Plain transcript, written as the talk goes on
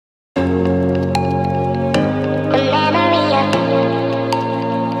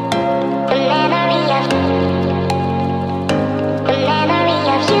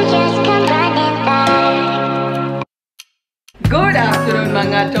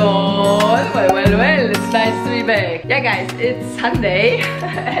Well, it's nice to be back. Yeah guys, it's Sunday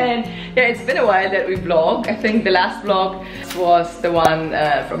and yeah, it's been a while that we vlogged. I think the last vlog was the one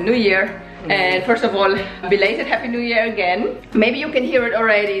from New Year. And first of all, belated Happy New Year again. Maybe you can hear it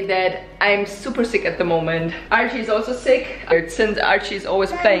already that I'm super sick at the moment. Archie is also sick. Since Archie is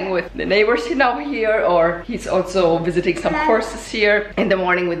always playing with the neighbors now here, or he's also visiting some courses here in the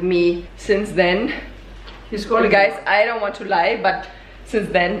morning with me. Since then, guys, I don't want to lie, but since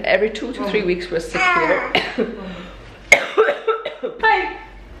then, every 2 to 3 weeks we're sick here. Hi!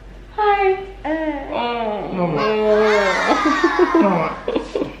 Hi!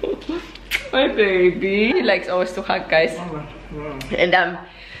 My baby. He likes always to hug, guys. And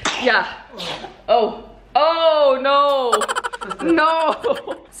yeah. Oh no! No!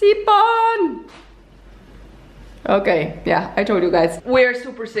 Sipon! Okay, yeah, I told you guys. We're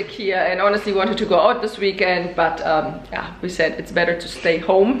super sick here and honestly wanted to go out this weekend, but yeah, we said it's better to stay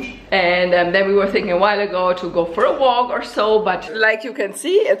home. And then we were thinking a while ago to go for a walk or so, but like you can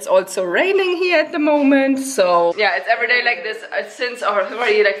see, it's also raining here at the moment. So yeah, it's every day like this since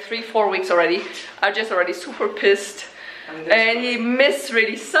already like 3-4 weeks already. I'm just already super pissed. And he missed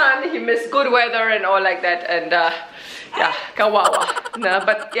really sun, he missed good weather and all like that. And yeah, kawawa. No,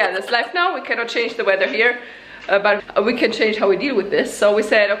 but yeah, that's life now. We cannot change the weather here. But we can change how we deal with this. So we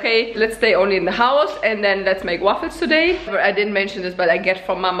said, okay, let's stay only in the house and then let's make waffles today. I didn't mention this, but I get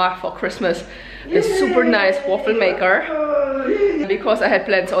from Mama for Christmas this super nice waffle maker. Because I had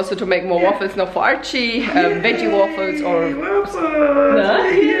plans also to make more waffles now for Archie, veggie waffles or...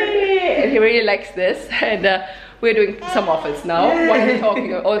 And he really likes this. And we're doing some waffles now. We're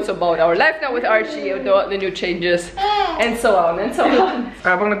talking also about our life now with Archie, the new changes, and so on and so on.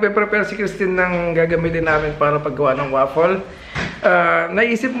 Habang nagpe-prepare si Christine ng gagamitin namin para paggawa ng waffle,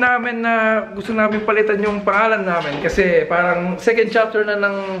 naisip namin na gusto namin palitan yung pangalan namin kasi parang second chapter na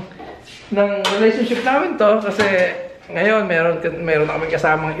ng relationship namin to. Kasi ngayon meron na kaming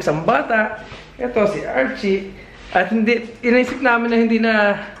kasamang isang bata, ito si Archie, at inaisip namin na hindi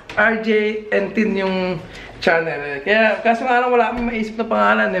na RJ and Tin yung channel. Kaya kaso nga lang wala akong maisip na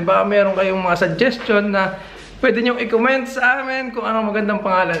pangalan eh. Baka meron kayong mga suggestion na pwede nyo i-comment sa amin kung anong magandang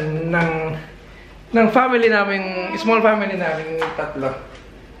pangalan ng family namin, small family namin tatlo.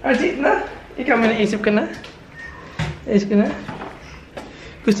 Archie, na? Ikaw may naisip ka na? Naisip ka na?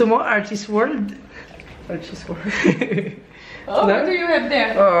 Gusto mo Archie's World? Archie's World. Oh, what do you have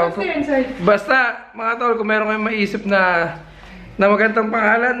there? What's there inside? Basta, mga tol, kung meron kayong maisip na magandang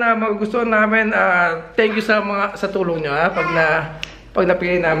pangalan na magugustuhan namin, thank you sa tulong nyo pag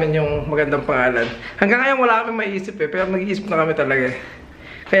napili namin yung magandang pangalan. Hanggang ngayon wala kami maisip eh, pero nag-iisip na kami talaga eh.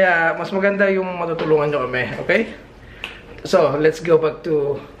 Kaya mas maganda yung matutulungan nyo kami, okay? So, let's go back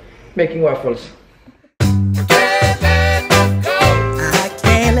to making waffles. I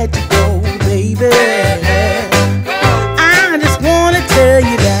can't let you go, baby. I just wanna tell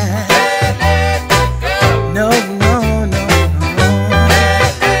you that. No.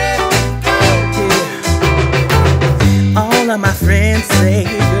 My friends say,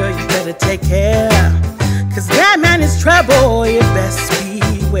 girl, you better take care, cause that man is trouble, you best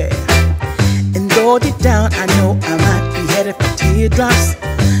beware. And though deep down I know I might be headed for teardrops,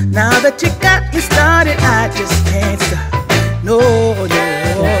 now that you got me started, I just can't stop. No,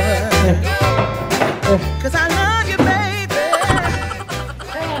 cause I love you, baby.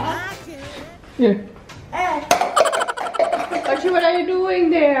 Here. Archie, what are you doing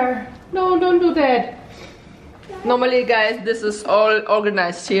there? No, don't do that. Normally, guys, this is all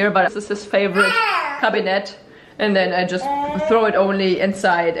organized here, but this is his favorite cabinet, and then I just throw it only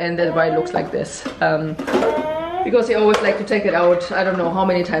inside, and that's why it looks like this. Because he always like to take it out, I don't know how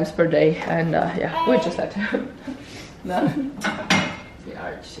many times per day, and yeah, we just had to. No? See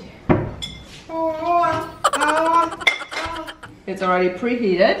Archie. It's already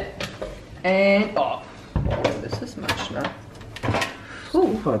preheated, and oh, this is much now.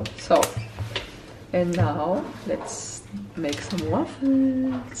 Ooh. So. And now, let's make some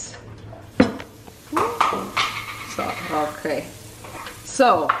waffles. So, okay.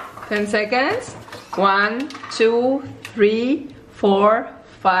 So, 10 seconds. 1, 2, 3, 4,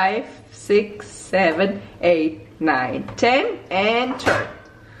 5, 6, 7, 8, 9, 10, and turn.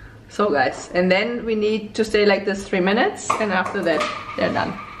 So guys, and then we need to stay like this 3 minutes, and after that, they're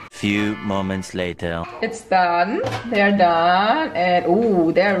done. Few moments later. It's done. They're done, and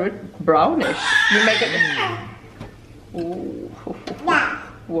ooh, they're brownish. You make it. Ooh.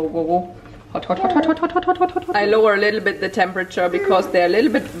 Whoa, whoa, whoa. Hot, hot, hot, hot, hot, hot, hot, hot, hot. I lower a little bit the temperature because they're a little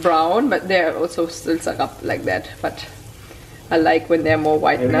bit brown, but they're also still suck up like that. But I like when they're more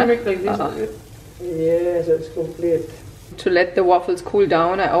white. Make like this. Yeah, so it's complete. To let the waffles cool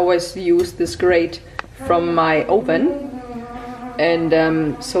down, I always use this grate from my oven, and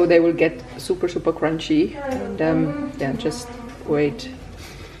so they will get super crunchy. And yeah, just wait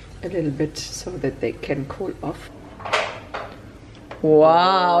a little bit so that they can cool off.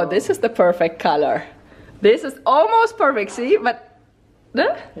 Wow, this is the perfect color. This is almost perfect, see? But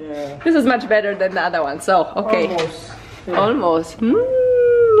yeah. This is much better than the other one. So okay, almost.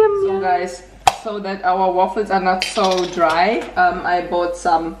 So guys, so that our waffles are not so dry, I bought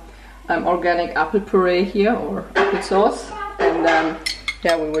some organic apple puree here, or apple sauce, and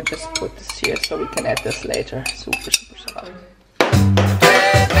yeah, we will just put this here so we can add this later. Super sour.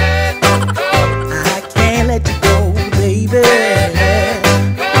 I can't let you go, baby.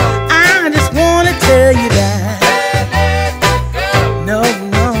 I just wanna tell you that. No.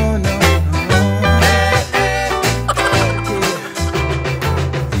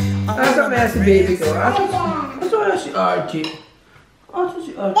 Si baby ko. Asa si Archie? Asa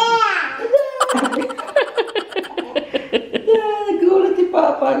si Archie? Yeah, nagulat si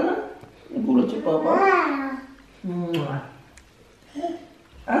Papa na. Nagulat si Papa.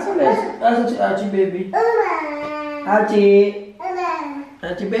 Asa si Archie baby? Archie.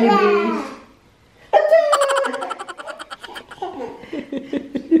 Archie baby.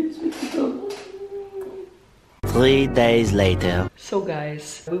 3 days later. So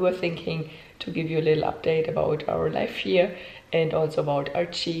guys, we were thinking to give you a little update about our life here, and also about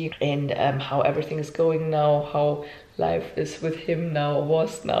Archie, and how everything is going now, how life is with him now,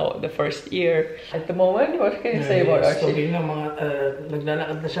 was now the first year. At the moment, what can you say about Archie? Okay na,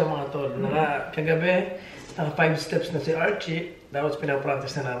 naglalakad na siya mga tol. Kagabi, 5 steps na si Archie, tapos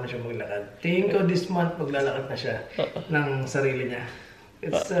pinapractice na namin siya maglakad. Tingin ko this month maglalakad na siya ng sarili niya.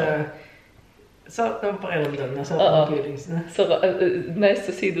 It's so feelings na. So nice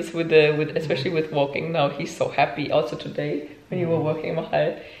to see this with especially with walking now. He's so happy. Also today when you were walking,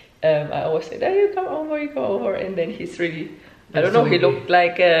 Mahal, I always said, "Hey, you come over," and then he's really, I don't know, he looked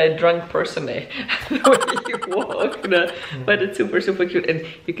like a drunk person when he walked, but it's super cute, and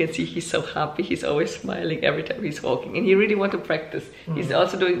you can see he's so happy. He's always smiling every time he's walking, and he really wants to practice. He's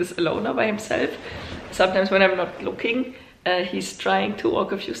also doing this alone now by himself. Sometimes when I'm not looking, he's trying to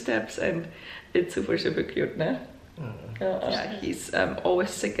walk a few steps, and it's super cute, nah? Yeah, he's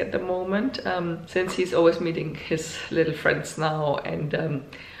always sick at the moment, since he's always meeting his little friends now, and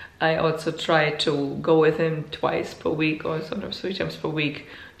I also try to go with him twice per week, or sometimes 3 times per week,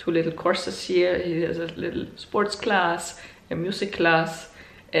 to little courses here. He has a little sports class, a music class,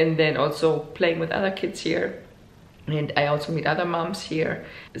 and then also playing with other kids here. And I also meet other moms here.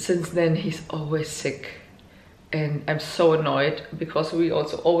 Since then, he's always sick. And I'm so annoyed because we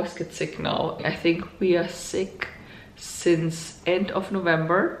also always get sick now. I think we are sick since end of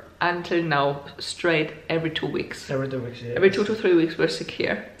November until now, straight every 2 weeks. Every 2 weeks, yeah. Every 2 to 3 weeks we're sick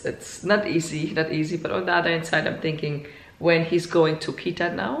here. It's not easy, but on the other hand side, I'm thinking when he's going to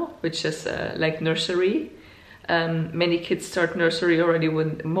Kita now, which is like nursery, many kids start nursery already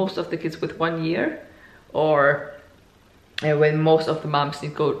when most of the kids with 1 year, or when most of the moms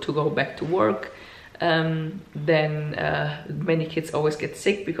need to go back to work. Then many kids always get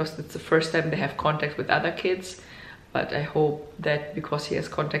sick because it's the first time they have contact with other kids. But I hope that because he has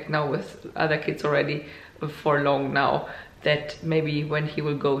contact now with other kids already for long now, that maybe when he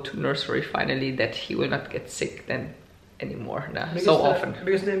will go to nursery finally, that he will not get sick then anymore so often.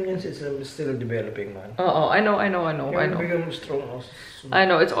 Because the immune system is still developing, man. I know. Become strong also. I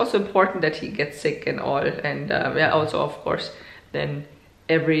know, it's also important that he gets sick and all, and yeah, also of course, then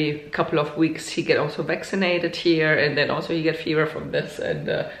every couple of weeks he get also vaccinated here, and then also he get fever from this, and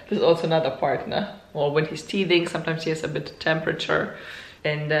this is also another part, or when he's teething, sometimes he has a bit of temperature,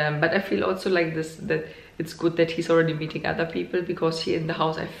 and but I feel also like this, that it's good that he's already meeting other people, because here in the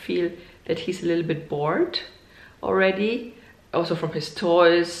house I feel that he's a little bit bored already, also from his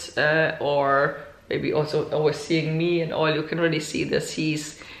toys, or maybe also always seeing me and all. You can really see this,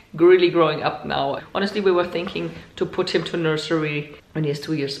 he's really growing up now. Honestly, we were thinking to put him to nursery when he's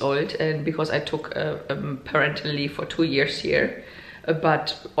 2 years old, and because I took parental leave for 2 years here,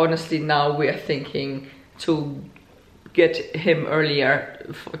 but honestly now we are thinking to get him earlier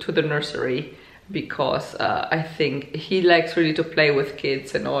to the nursery, because I think he likes really to play with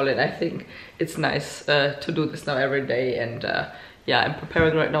kids and all, and I think it's nice to do this now every day. And yeah, I'm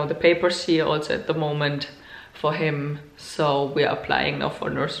preparing right now the papers here also at the moment for him, so we are applying now for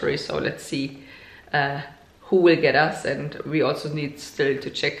nursery, so let's see who will get us, and we also need still to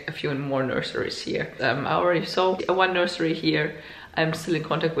check a few more nurseries here. I already saw one nursery here, I'm still in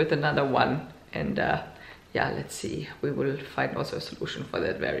contact with another one, and yeah, let's see, we will find also a solution for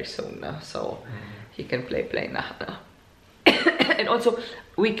that very soon, so he can play now. and also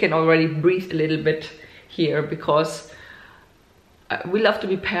we can already breathe a little bit here because we love to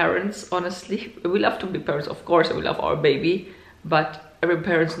be parents, honestly. We love to be parents, of course, and we love our baby, but every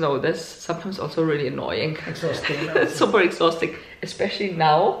parents know this, sometimes also really annoying. Exhausting. It's super exhausting, especially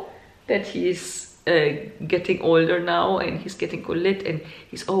now that he's getting older now and he's getting lit, and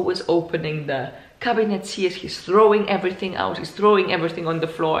he's always opening the cabinets here, he's throwing everything out, he's throwing everything on the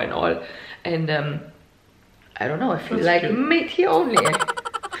floor and all, and I don't know, I feel like mate here only.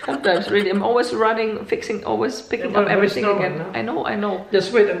 Sometimes really I'm always running, fixing, always picking up everything again. No? I know.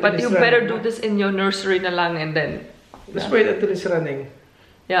 Just wait until but you better do this in your nursery na lang, and then just wait until it's running.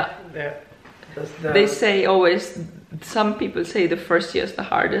 Yeah. They say always, some people say the first year is the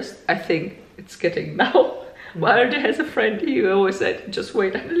hardest. I think it's getting now. Wilder has a friend, he always said, just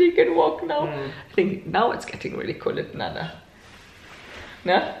wait until you can walk now. I think now it's getting really kulit na na.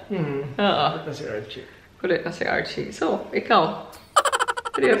 Na? Kulit na si Archie. Kulit na si Archie. So, ikaw,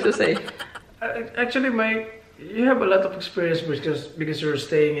 what do you have to say? Actually, you have a lot of experience because you're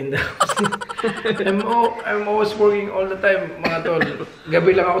staying in the house. I'm always working all the time, mga tol.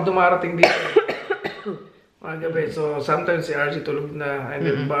 Gabi lang ako dumarating dito. Mga gabi. So, sometimes si Archie tulog na, and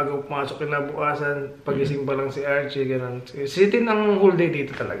then bago pumasok kinabukasan, pagising pa lang si Archie, ganun. Sitin ang whole day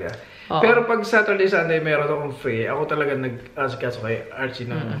dito talaga. Pero pag Saturday, Sunday, meron akong free. Ako talaga nag-asikaso kay Archie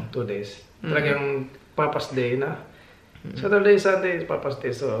ng 2 days. Talagang papas day na. Saturday, Sunday, papas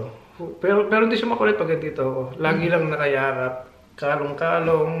day. So, pero hindi siya makulit pag dito ako. Lagi lang nakayarap.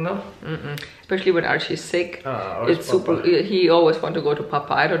 Kalong-kalong, no? Especially when Archie's sick. It's super. He always want to go to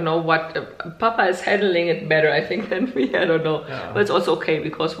Papa. I don't know what. Papa is handling it better, I think, than me. I don't know. But it's also okay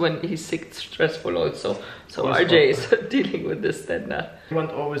because when he's sick, it's stressful also. So RJ is dealing with this then. He won't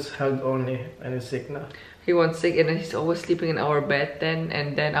always hug only when he's sick now. He wants sick, and then he's always sleeping in our bed then,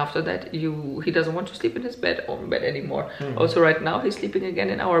 and then after that he doesn't want to sleep in his own bed anymore. Also right now he's sleeping again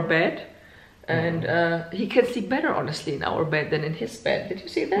in our bed, and he can sleep better honestly in our bed than in his bed. Did you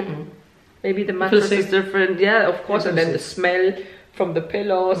see that? Maybe the mattress is different, yeah, of course, and then the smell from the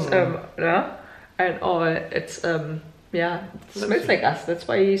pillows, and all, it's yeah, it smells like us. That's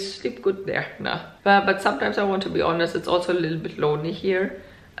why he sleep good there. But sometimes I want to be honest, it's also a little bit lonely here.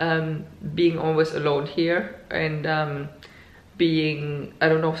 Being always alone here, and being, I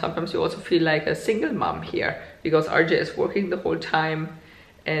don't know, sometimes you also feel like a single mom here because RJ is working the whole time,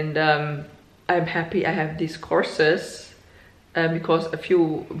 and I'm happy I have these courses because a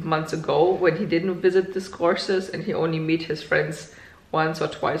few months ago when he didn't visit these courses and he only meet his friends once or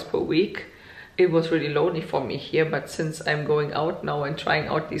twice per week, it was really lonely for me here. But since I'm going out now and trying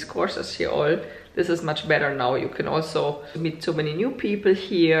out these courses here all, this is much better now. You can also meet so many new people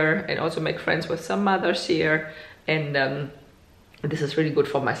here and also make friends with some mothers here, and this is really good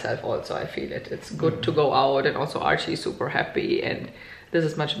for myself also. I feel it's good to go out, and also Archie is super happy, and this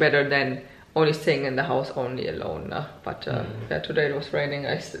is much better than only staying in the house only alone. But yeah, today it was raining.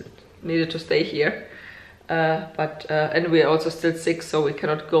 I still needed to stay here, and we are also still sick, so we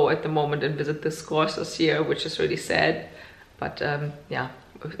cannot go at the moment and visit the courses here, which is really sad. But yeah,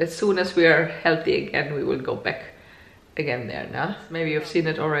 as soon as we are healthy again, we will go back again there. Nah? Maybe you've seen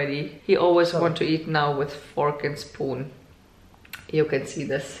it already. He always want to eat now with fork and spoon. You can see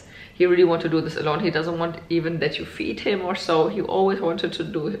this. He really want to do this alone. He doesn't want even that you feed him or so. He always wanted to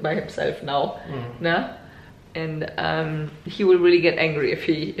do it by himself now. Nah? And he will really get angry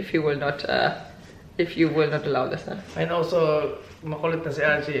if you will not allow this. Huh? And also, makulit na si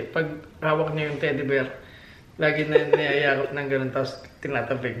Archie. Pag hawak niya yung teddy bear, lagi na niyayakot ng ganun, tapos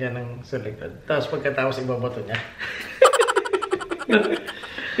tinatabig niya ng sa likod. Tapos pagkatapos ibabato niya.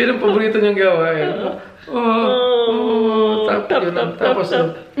 Yun ang paborito niyang gawain. Tapos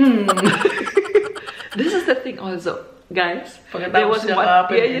This is the thing also, guys. There was one,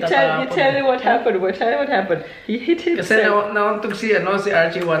 you tell me what happened. Tell me what happened. He hit himself. Kasi nauntog si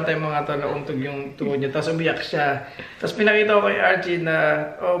Archie one time mga to, nauntog yung tuhod niya, tapos umiyak siya. Tapos pinakita ko kay Archie na,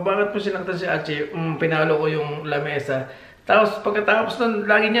 bakit mo sinaktan si Archie? Pinalo ko yung lamesa. Tapos pagkatapos nun,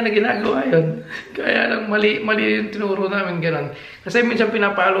 lagi niya na ginagawa yun. Kaya lang mali yung tinuro namin gano'n. Kasi minsan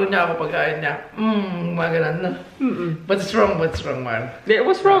pinapalo niya ako pagkain niya. Mga gano'n na. But it's wrong, man. Yeah, it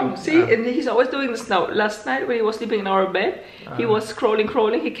was wrong. See, and he's always doing this now. Last night when he was sleeping in our bed, he was crawling.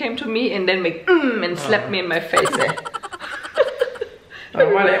 He came to me and then make and slapped me in my face there.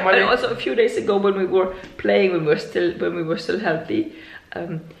 And also a few days ago when we were playing, when we were still healthy,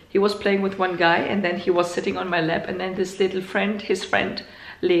 he was playing with one guy, and then he was sitting on my lap, and then this little friend, his friend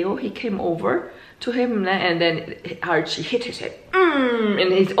Leo, he came over to him, and then Archie hit his head,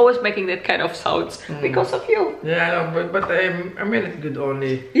 and he's always making that kind of sounds because of you. Yeah, no, but I mean it good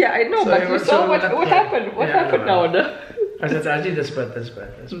only. Yeah, I know, so but you saw what happened. What happened now? That's Archie, that's bad, that's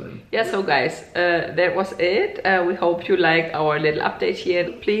bad, that's bad. Yeah, so guys, that was it. We hope you liked our little update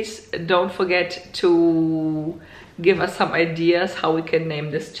here. Please don't forget to give us some ideas how we can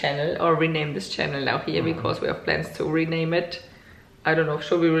name this channel or rename this channel now here, because we have plans to rename it. I don't know,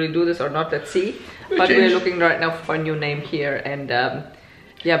 should we really do this or not? Let's see. But we're looking right now for a new name here, and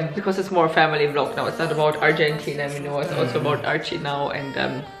yeah, because it's more family vlog now. It's not about Argentina anymore, it's also about Archie now, and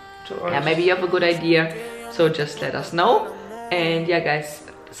yeah, maybe you have a good idea, so just let us know. And yeah guys,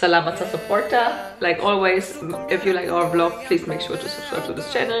 salamat sa suporta. Like always, if you like our vlog, please make sure to subscribe to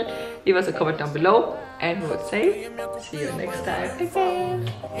this channel, leave us a comment down below, and we would say see you next time again.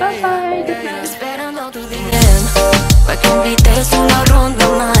 Bye bye, good night.